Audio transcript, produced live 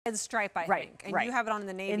stripe, I think. And you have it on in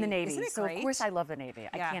the navy. In the navy. Isn't it so great? Of course I love the navy.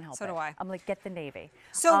 I can't help it. So do I. I'm like, get the navy.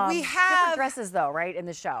 So we have different dresses though, right, in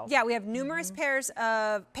the show. Yeah, we have numerous pairs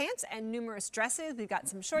of pants and numerous dresses. We've got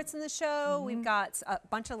some shorts in the show. We've got a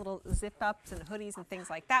bunch of little zip ups and hoodies and things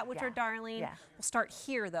like that, which are darling. Yeah. We'll start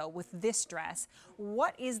here though with this dress.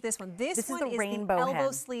 What is this one? This one is is the elbow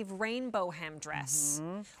sleeve rainbow hem dress.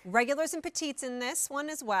 Regulars and petites in this one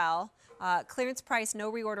as well. Clearance price,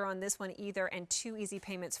 no reorder on this one either, and 2 easy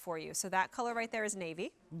payments for you. So that color right there is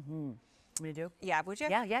navy. Me do? Yeah, would you?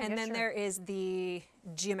 Yeah, And then there is the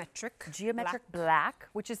geometric black,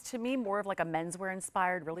 which is to me more of like a menswear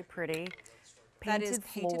inspired, really pretty. That is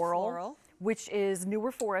painted floral, which is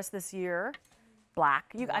newer for us this year.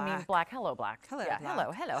 Black. I mean, black. Hello, black. Hello, yeah,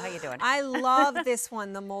 black. Hello. How you doing? I love this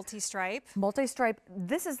one, the multi-stripe. Multi-stripe.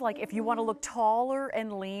 This is like if you want to look taller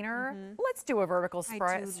and leaner, let's do a vertical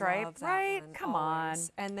stripe, right? Come on.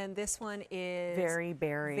 And then this one is very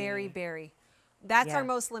berry. Very berry. That's our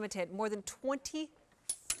most limited. More than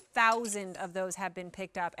 20,000 of those have been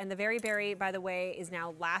picked up. And the Very Berry, by the way, is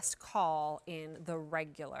now last call in the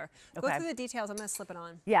regular. Go through the details. I'm going to slip it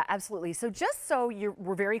on. Yeah, absolutely. So just so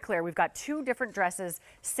we're very clear, we've got 2 different dresses,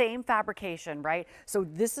 same fabrication, right? So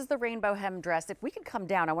this is the rainbow hem dress. If we can come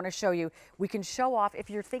down, I want to show you, we can show off, if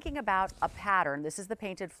you're thinking about a pattern, this is the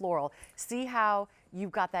painted floral. See how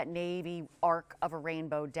you've got that navy arc of a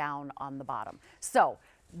rainbow down on the bottom. So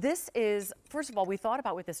this is, first of all, we thought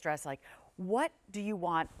about with this dress, like, what do you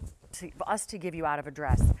want us to give you out of a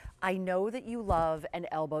dress? I know that you love an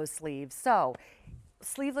elbow sleeve. So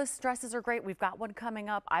sleeveless dresses are great. We've got one coming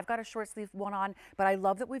up. I've got a short sleeve one on, but I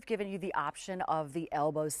love that we've given you the option of the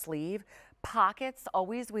elbow sleeve. Pockets,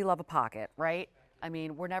 always we love a pocket, right? I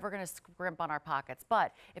mean, we're never going to scrimp on our pockets,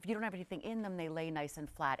 but if you don't have anything in them, they lay nice and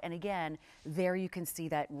flat. And again, there you can see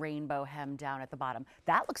that rainbow hem down at the bottom.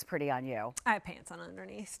 That looks pretty on you. I have pants on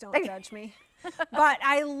underneath. Don't judge me. But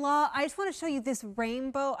I just want to show you this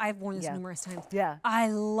rainbow. I've worn this numerous times. Yeah. I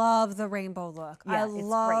love the rainbow look. Yeah, I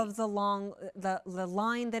love the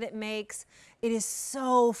line that it makes. It is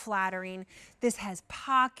so flattering. This has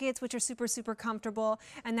pockets, which are super, super comfortable.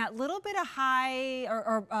 And that little bit of high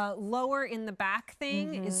or lower in the back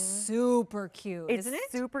thing is super cute, isn't it?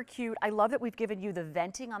 It's super cute. I love that we've given you the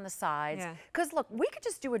venting on the sides. Because look, we could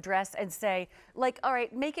just do a dress and say, like, all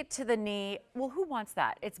right, make it to the knee. Well, who wants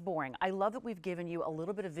that? It's boring. I love that we've given you a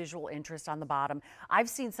little bit of visual interest on the bottom. I've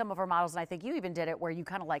seen some of our models, and I think you even did it, where you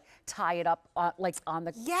kind of like tie it up like on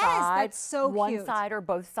the side. That's so cute. One side or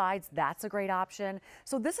both sides. That's a great option.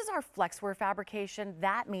 So this is our Flexwear fabrication.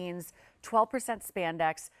 That means 12%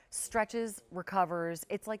 spandex, stretches, recovers.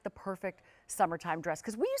 It's like the perfect summertime dress.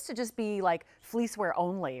 Because we used to just be like fleecewear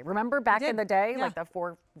only. Remember back in the day, like the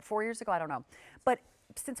four years ago? I don't know. But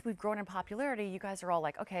since we've grown in popularity, you guys are all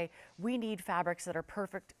like, okay, we need fabrics that are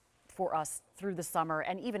perfect for us through the summer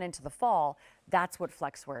and even into the fall. That's what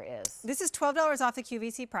Flexwear is. This is $12 off the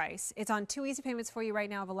QVC price. It's on 2 easy payments for you right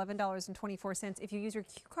now of $11.24. If you use your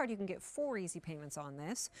Q card, you can get 4 easy payments on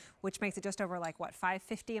this, which makes it just over like what,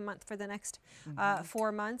 $5.50 a month for the next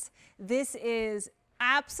 4 months. This is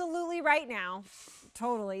absolutely right now,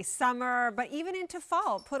 totally summer, but even into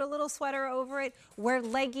fall. Put a little sweater over it, wear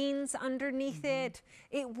leggings underneath it.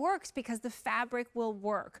 It works because the fabric will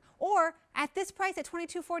work. Or at this price at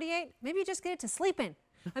 $22.48, maybe you just get it to sleep in.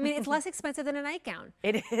 I mean, it's less expensive than a nightgown.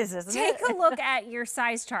 It is, isn't it? Take a look at your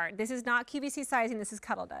size chart. This is not QVC sizing, this is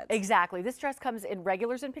Cuddl Duds. Exactly. This dress comes in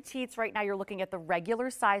regulars and petites. Right now you're looking at the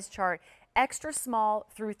regular size chart, extra small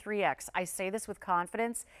through 3X. I say this with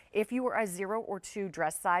confidence. If you are a 0 or 2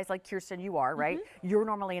 dress size, like Kirsten you are, right? You're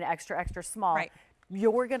normally an extra, extra small. Right.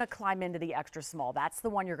 You're going to climb into the extra small. That's the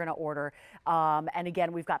one you're going to order. And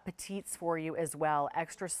again, we've got petites for you as well,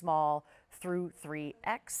 extra small through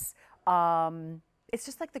 3X. It's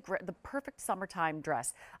just like the perfect summertime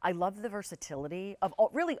dress. I love the versatility of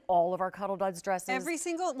really all of our Cuddl Duds dresses. Every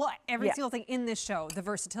single thing in this show, the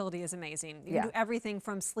versatility is amazing. You can do everything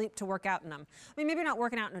from sleep to work out in them. I mean, maybe you're not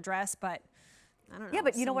working out in a dress, but I don't know. Yeah,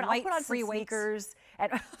 but you know what? I'll put on some sneakers,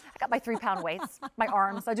 and I got my 3-pound weights, my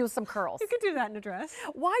arms. I do some curls. You could do that in a dress.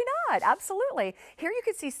 Why not? Absolutely. Here you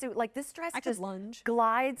can see, Sue, like this dress just lunge.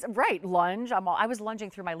 Glides. Right, lunge. I was lunging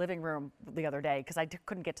through my living room the other day because I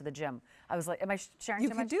couldn't get to the gym. I was like, am I sharing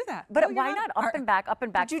too much? You can do that. But no, why not? Up and back, up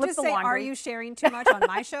and back. Did you flip just the say, laundry. are you sharing too much on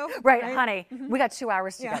my show? Right, honey. We got 2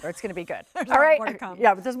 hours together. It's going to be good. All right. More to come.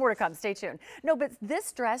 Yeah, but there's more to come. Stay tuned. No, but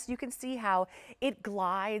this dress, you can see how it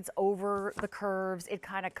glides over the curves. It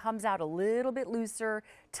kind of comes out a little bit looser,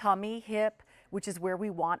 tummy, hip. which is where we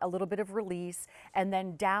want a little bit of release. And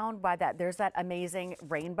then down by that, there's that amazing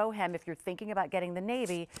rainbow hem. If you're thinking about getting the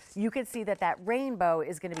navy, you can see that that rainbow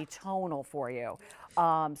is going to be tonal for you.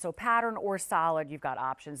 So pattern or solid, you've got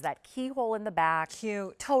options. That keyhole in the back,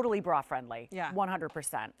 cute, totally bra friendly. Yeah,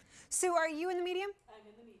 100%. Sue, are you in the medium? I'm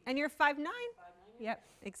in the medium. And you're 5'9"? Yep,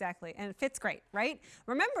 exactly. And it fits great, right?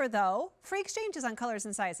 Remember though, free exchanges on colors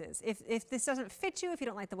and sizes. If this doesn't fit you, if you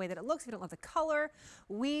don't like the way that it looks, if you don't love the color,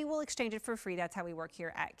 we will exchange it for free. That's how we work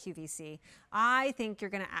here at QVC. I think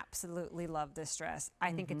you're gonna absolutely love this dress.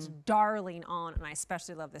 I think it's darling on, and I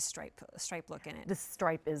especially love this stripe look in it. The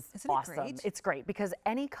stripe is Isn't awesome. It great? It's great because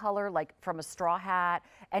any color, like from a straw hat,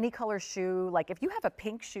 any color shoe, like if you have a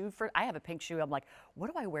pink shoe, I have a pink shoe, I'm like,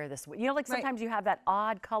 what do I wear this with? You know, like sometimes you have that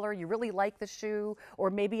odd color, you really like the shoe, or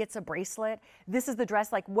maybe it's a bracelet. This is the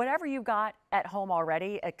dress, like whatever you got at home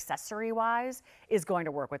already, accessory-wise, is going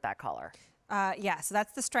to work with that color. Yeah, so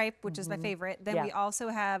that's the stripe, which is my favorite. Then we also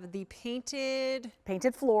have the painted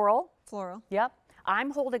floral. Yep.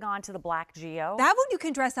 I'm holding on to the black Geo. That one you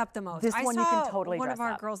can dress up the most. This one you can totally dress up. One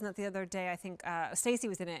of our girls in it the other day, I think Stacy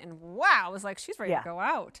was in it, and wow, I was like, she's ready to go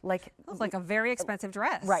out. Like, it was like a very expensive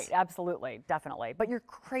dress. Right, absolutely, definitely. But you're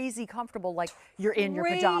crazy comfortable, like you're in your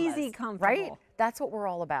pajamas. Crazy comfortable. Right? That's what we're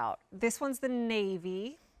all about. This one's the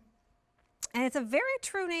navy. And it's a very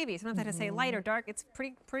true navy. Sometimes I have to say light or dark. It's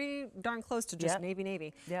pretty darn close to just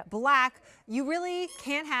navy. Black, you really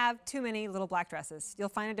can't have too many little black dresses. You'll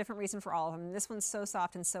find a different reason for all of them. This one's so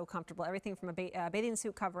soft and so comfortable. Everything from a bathing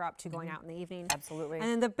suit cover up to going out in the evening. Absolutely. And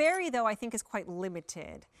then the berry, though, I think is quite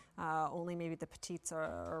limited. Only maybe the petites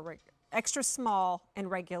are extra small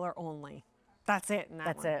and regular only. That's it in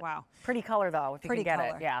that one. It. Wow. Pretty color, though, if you can get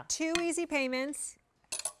it. Yeah. 2 easy payments.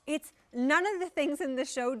 It's none of the things in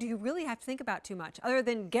this show do you really have to think about too much, other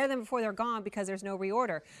than get them before they're gone because there's no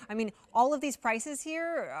reorder. I mean, all of these prices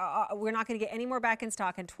here, we're not going to get any more back in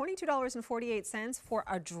stock. And $22.48 for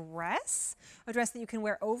a dress that you can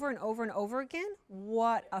wear over and over and over again.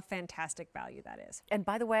 What a fantastic value that is. And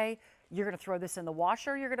by the way, you're going to throw this in the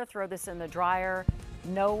washer, you're going to throw this in the dryer.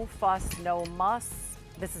 No fuss, no muss.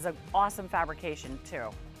 This is an awesome fabrication too.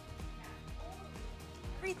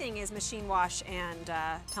 Everything is machine wash and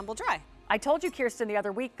tumble dry. I told you, Kirsten, the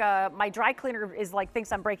other week, my dry cleaner is like,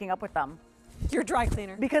 thinks I'm breaking up with them. Your dry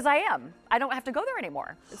cleaner? Because I am. I don't have to go there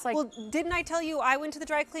anymore. It's like, well, didn't I tell you I went to the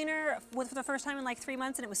dry cleaner for the first time in like 3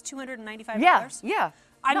 months and it was $295? Yeah.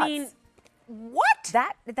 I mean, what?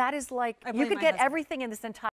 That is like, you could get everything in this entire